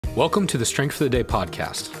Welcome to the Strength for the Day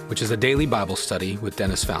podcast, which is a daily Bible study with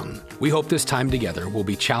Dennis Fountain. We hope this time together will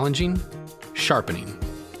be challenging, sharpening,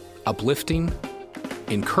 uplifting,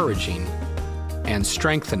 encouraging, and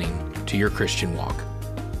strengthening to your Christian walk.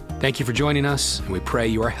 Thank you for joining us, and we pray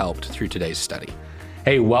you are helped through today's study.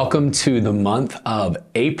 Hey, welcome to the month of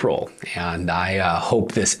April, and I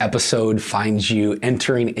hope this episode finds you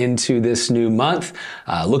entering into this new month.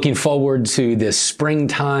 Looking forward to this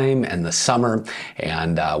springtime and the summer,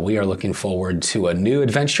 and we are looking forward to a new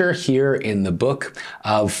adventure here in the book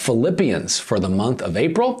of Philippians for the month of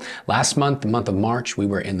April. Last month, the month of March, we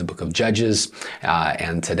were in the book of Judges,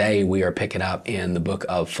 and today we are picking up in the book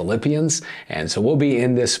of Philippians, and so we'll be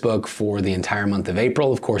in this book for the entire month of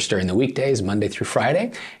April, of course, during the weekdays, Monday through Friday.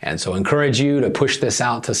 And so I encourage you to push this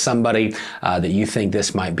out to somebody that you think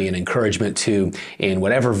this might be an encouragement to in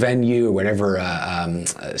whatever venue or whatever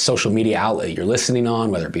social media outlet you're listening on,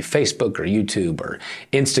 whether it be Facebook or YouTube or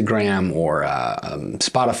Instagram or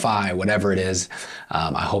Spotify, whatever it is.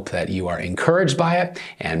 I hope that you are encouraged by it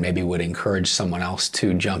and maybe would encourage someone else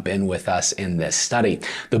to jump in with us in this study.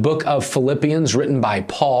 The book of Philippians, written by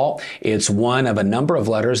Paul, it's one of a number of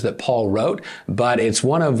letters that Paul wrote, but it's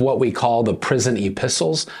one of what we call the prison epistles,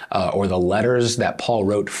 or the letters that Paul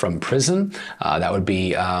wrote from prison. That would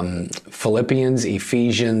be Philippians,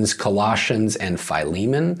 Ephesians, Colossians, and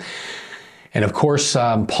Philemon. And of course,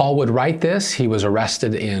 Paul would write this. He was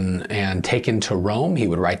arrested and taken to Rome. He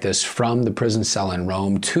would write this from the prison cell in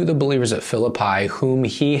Rome to the believers at Philippi, whom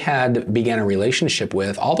he had began a relationship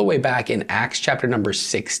with all the way back in Acts chapter number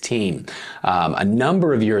 16. A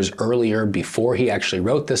number of years earlier, before he actually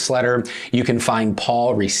wrote this letter, you can find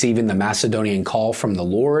Paul receiving the Macedonian call from the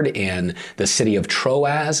Lord in the city of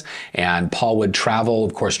Troas. And Paul would travel,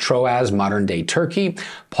 of course, Troas, modern day Turkey.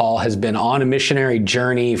 Paul has been on a missionary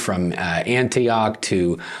journey from Antioch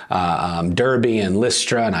to Derbe and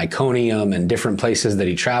Lystra and Iconium and different places that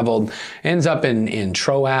he traveled. Ends up in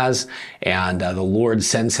Troas, and the Lord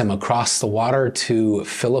sends him across the water to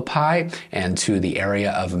Philippi and to the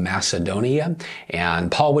area of Macedonia. And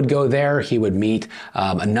Paul would go there. He would meet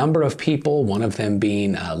a number of people, one of them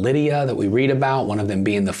being Lydia that we read about, one of them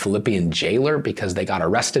being the Philippian jailer because they got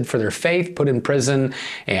arrested for their faith, put in prison,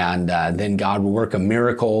 and then God would work a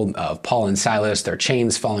miracle of Paul and Silas, their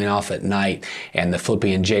chains falling off at night, and the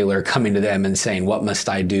Philippian jailer coming to them and saying, "What must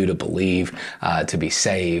I do to believe to be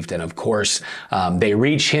saved?" And of course, they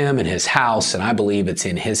reach him in his house, and I believe it's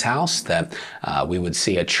in his house that we would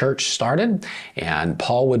see a church started, and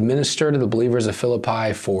Paul would minister to the believers of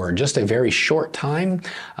Philippi for just a very short time,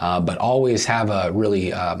 but always have a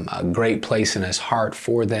really a great place in his heart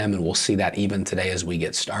for them, and we'll see that even today as we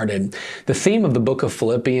get started. The theme of the book of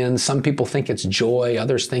Philippians, some people think it's joy,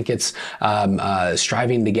 others think it's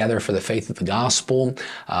striving together for the faith of the gospel.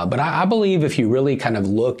 But I believe if you really kind of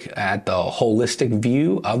look at the holistic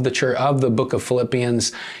view of the church, of the book of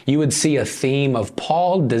Philippians, you would see a theme of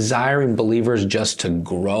Paul desiring believers just to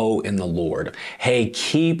grow in the Lord. Hey,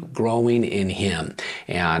 keep growing in Him.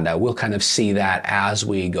 And we'll kind of see that as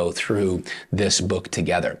we go through this book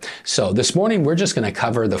together. So this morning, we're just going to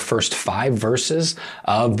cover the first 5 verses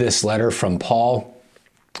of this letter from Paul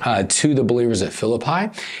to the believers at Philippi.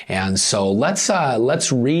 And so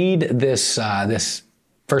let's read this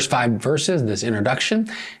first 5 verses, this introduction,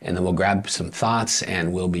 and then we'll grab some thoughts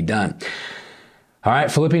and we'll be done. All right,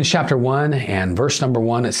 Philippians chapter 1 and verse number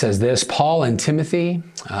 1, it says this: Paul and Timothy,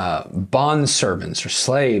 bondservants or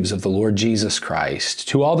slaves of the Lord Jesus Christ,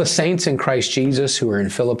 to all the saints in Christ Jesus who are in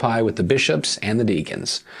Philippi with the bishops and the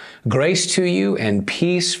deacons. Grace to you and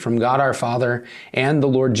peace from God our Father and the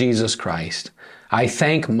Lord Jesus Christ. I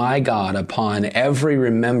thank my God upon every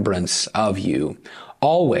remembrance of you,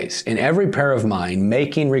 always in every prayer of mine,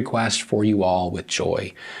 making request for you all with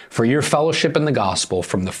joy, for your fellowship in the gospel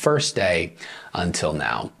from the first day until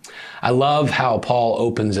now. I love how Paul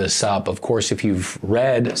opens this up. Of course, if you've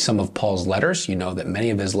read some of Paul's letters, you know that many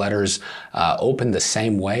of his letters open the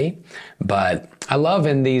same way. But I love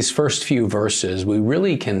in these first few verses, we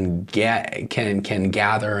really can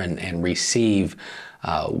gather and receive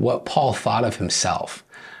what Paul thought of himself.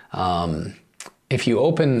 If you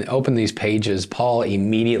open these pages, Paul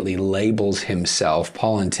immediately labels himself,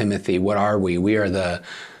 Paul and Timothy. What are we? We are the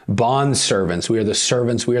bondservants. We are the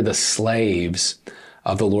servants. We are the slaves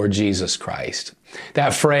of the Lord Jesus Christ.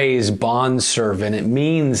 That phrase, bondservant, it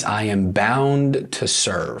means I am bound to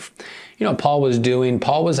serve. You know what Paul was doing?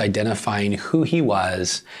 Paul was identifying who he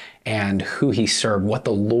was and who he served, what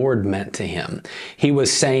the Lord meant to him. He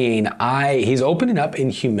was saying, he's opening up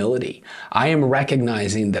in humility. I am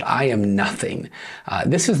recognizing that I am nothing.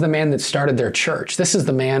 This is the man that started their church. This is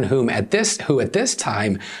the man who at this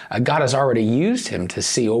time, God has already used him to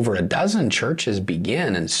see over a dozen churches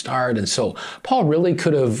begin and start. And so Paul really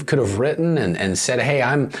could have written and said, hey,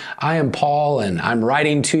 I am Paul, and I'm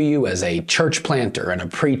writing to you as a church planter and a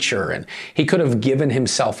preacher. And he could have given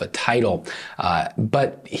himself a title,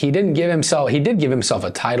 but he did give himself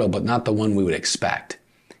a title, but not the one we would expect.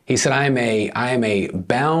 He said, I am a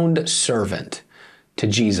bound servant to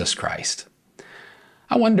Jesus Christ.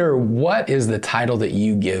 I wonder, what is the title that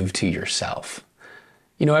you give to yourself?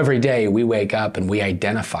 You know, every day we wake up and we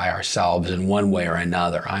identify ourselves in one way or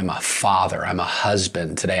another. I'm a father, I'm a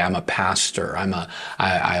husband, today I'm a pastor,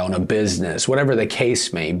 I own a business, whatever the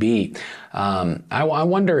case may be. I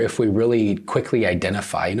wonder if we really quickly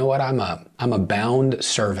identify, you know what, I'm a bound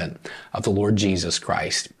servant of the Lord Jesus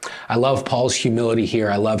Christ. I love Paul's humility here.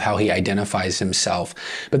 I love how he identifies himself.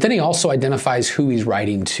 But then he also identifies who he's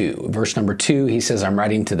writing to. Verse number 2, he says, I'm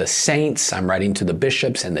writing to the saints, I'm writing to the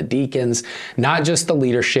bishops and the deacons, not just the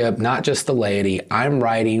leadership, not just the laity. I'm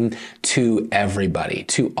writing to everybody,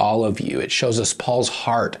 to all of you. It shows us Paul's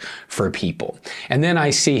heart for people. And then I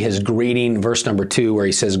see his greeting, verse number 2, where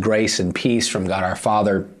he says, grace and peace from God our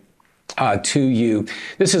Father to you.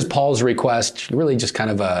 This is Paul's request, really just kind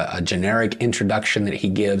of a generic introduction that he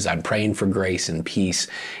gives. I'm praying for grace and peace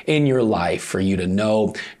in your life, for you to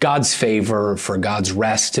know God's favor, for God's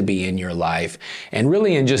rest to be in your life. And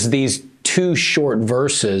really in just these 2 short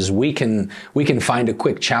verses, we can find a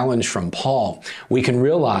quick challenge from Paul. We can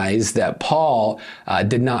realize that Paul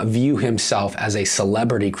did not view himself as a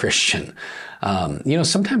celebrity Christian. You know,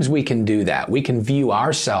 sometimes we can do that. We can view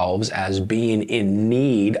ourselves as being in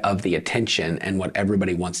need of the attention and what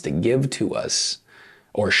everybody wants to give to us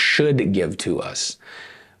or should give to us.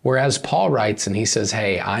 Whereas Paul writes and he says,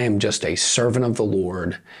 hey, I am just a servant of the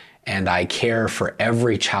Lord, and I care for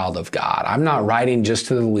every child of God. I'm not writing just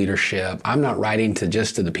to the leadership. I'm not writing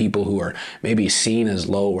just to the people who are maybe seen as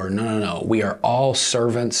lower. No. We are all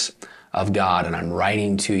servants of God, and I'm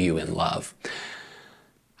writing to you in love.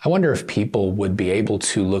 I wonder if people would be able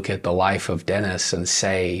to look at the life of Dennis and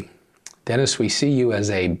say, Dennis, we see you as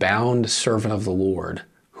a bound servant of the Lord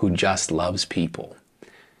who just loves people.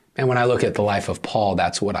 And when I look at the life of Paul,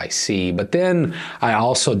 that's what I see. But then I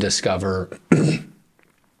also discover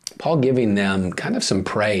Paul giving them kind of some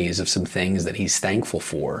praise of some things that he's thankful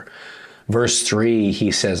for. Verse 3, he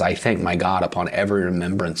says, I thank my God upon every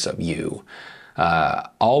remembrance of you.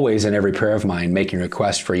 Always in every prayer of mine, making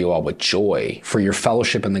request for you all with joy, for your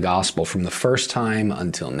fellowship in the gospel from the first time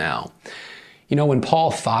until now. You know, when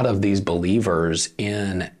Paul thought of these believers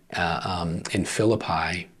in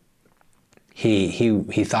Philippi,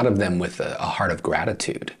 he thought of them with a heart of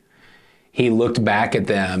gratitude. He looked back at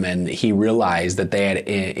them and he realized that they had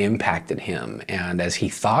impacted him. And as he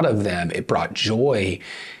thought of them, it brought joy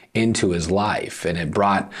into his life, and it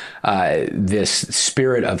brought this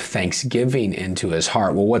spirit of thanksgiving into his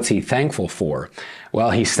heart. Well, what's he thankful for?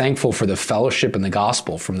 Well, he's thankful for the fellowship in the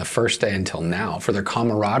gospel from the first day until now, for their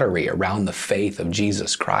camaraderie around the faith of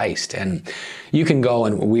Jesus Christ. And you can go,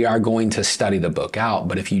 and we are going to study the book out,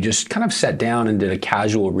 but if you just kind of sat down and did a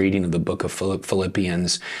casual reading of the book of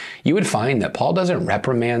Philippians, you would find that Paul doesn't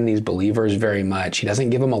reprimand these believers very much. He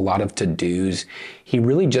doesn't give them a lot of to-dos. He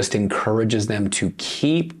really just encourages them to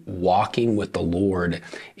keep walking with the Lord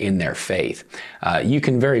in their faith. You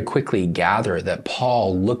can very quickly gather that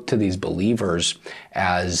Paul looked to these believers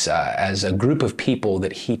as a group of people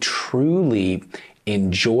that he truly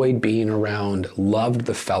enjoyed being around, loved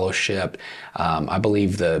the fellowship. I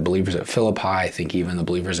believe the believers at Philippi, I think even the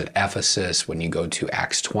believers at Ephesus, when you go to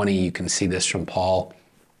Acts 20, you can see this from Paul,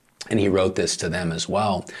 and he wrote this to them as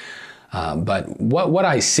well. But what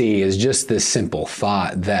I see is just this simple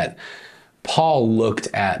thought that Paul looked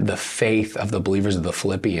at the faith of the believers of the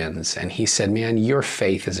Philippians and he said, man, your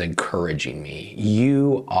faith is encouraging me.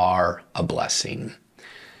 You are a blessing.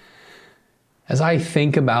 As I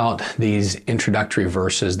think about these introductory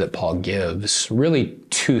verses that Paul gives, really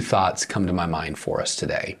 2 thoughts come to my mind for us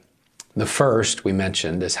today. The first we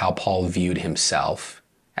mentioned is how Paul viewed himself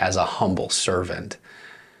as a humble servant.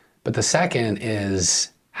 But the second is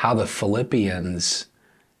how the Philippians,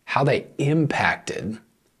 how they impacted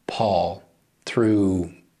Paul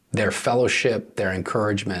through their fellowship, their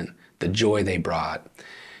encouragement, the joy they brought.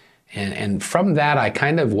 And from that, I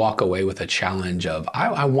kind of walk away with a challenge of,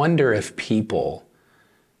 I wonder if people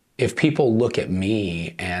look at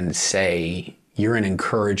me and say, you're an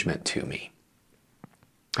encouragement to me.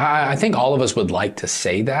 I think all of us would like to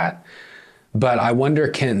say that, But I wonder,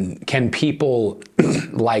 can people,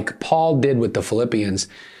 like Paul did with the Philippians,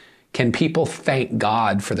 can people thank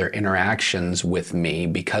God for their interactions with me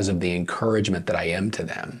because of the encouragement that I am to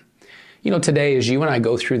them? You know, today, as you and I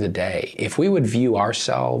go through the day, if we would view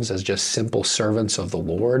ourselves as just simple servants of the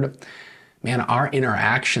Lord, man, our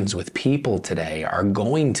interactions with people today are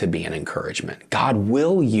going to be an encouragement. God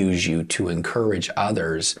will use you to encourage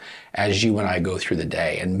others as you and I go through the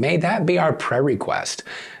day. And may that be our prayer request.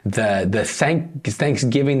 The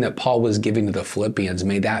thanksgiving that Paul was giving to the Philippians,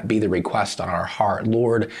 may that be the request on our heart.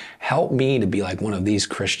 Lord, help me to be like one of these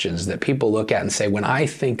Christians that people look at and say, when I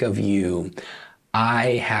think of you,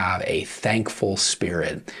 I have a thankful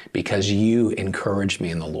spirit because you encourage me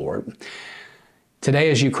in the Lord.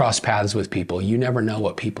 Today, as you cross paths with people, you never know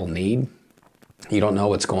what people need. You don't know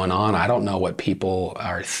what's going on. I don't know what people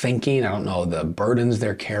are thinking. I don't know the burdens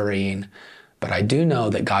they're carrying. But I do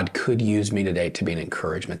know that God could use me today to be an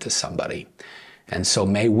encouragement to somebody. And so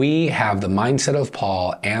may we have the mindset of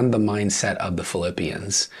Paul and the mindset of the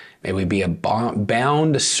Philippians. May we be a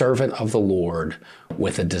bound servant of the Lord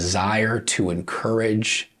with a desire to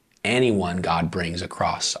encourage anyone God brings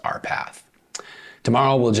across our path.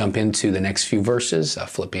 Tomorrow we'll jump into the next few verses,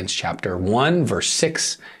 Philippians chapter 1, verse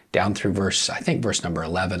 6, down through verse number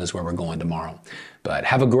 11 is where we're going tomorrow. But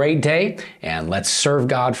have a great day, and let's serve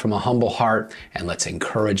God from a humble heart, and let's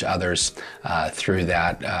encourage others through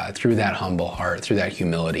that humble heart, through that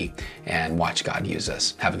humility, and watch God use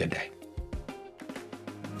us. Have a good day.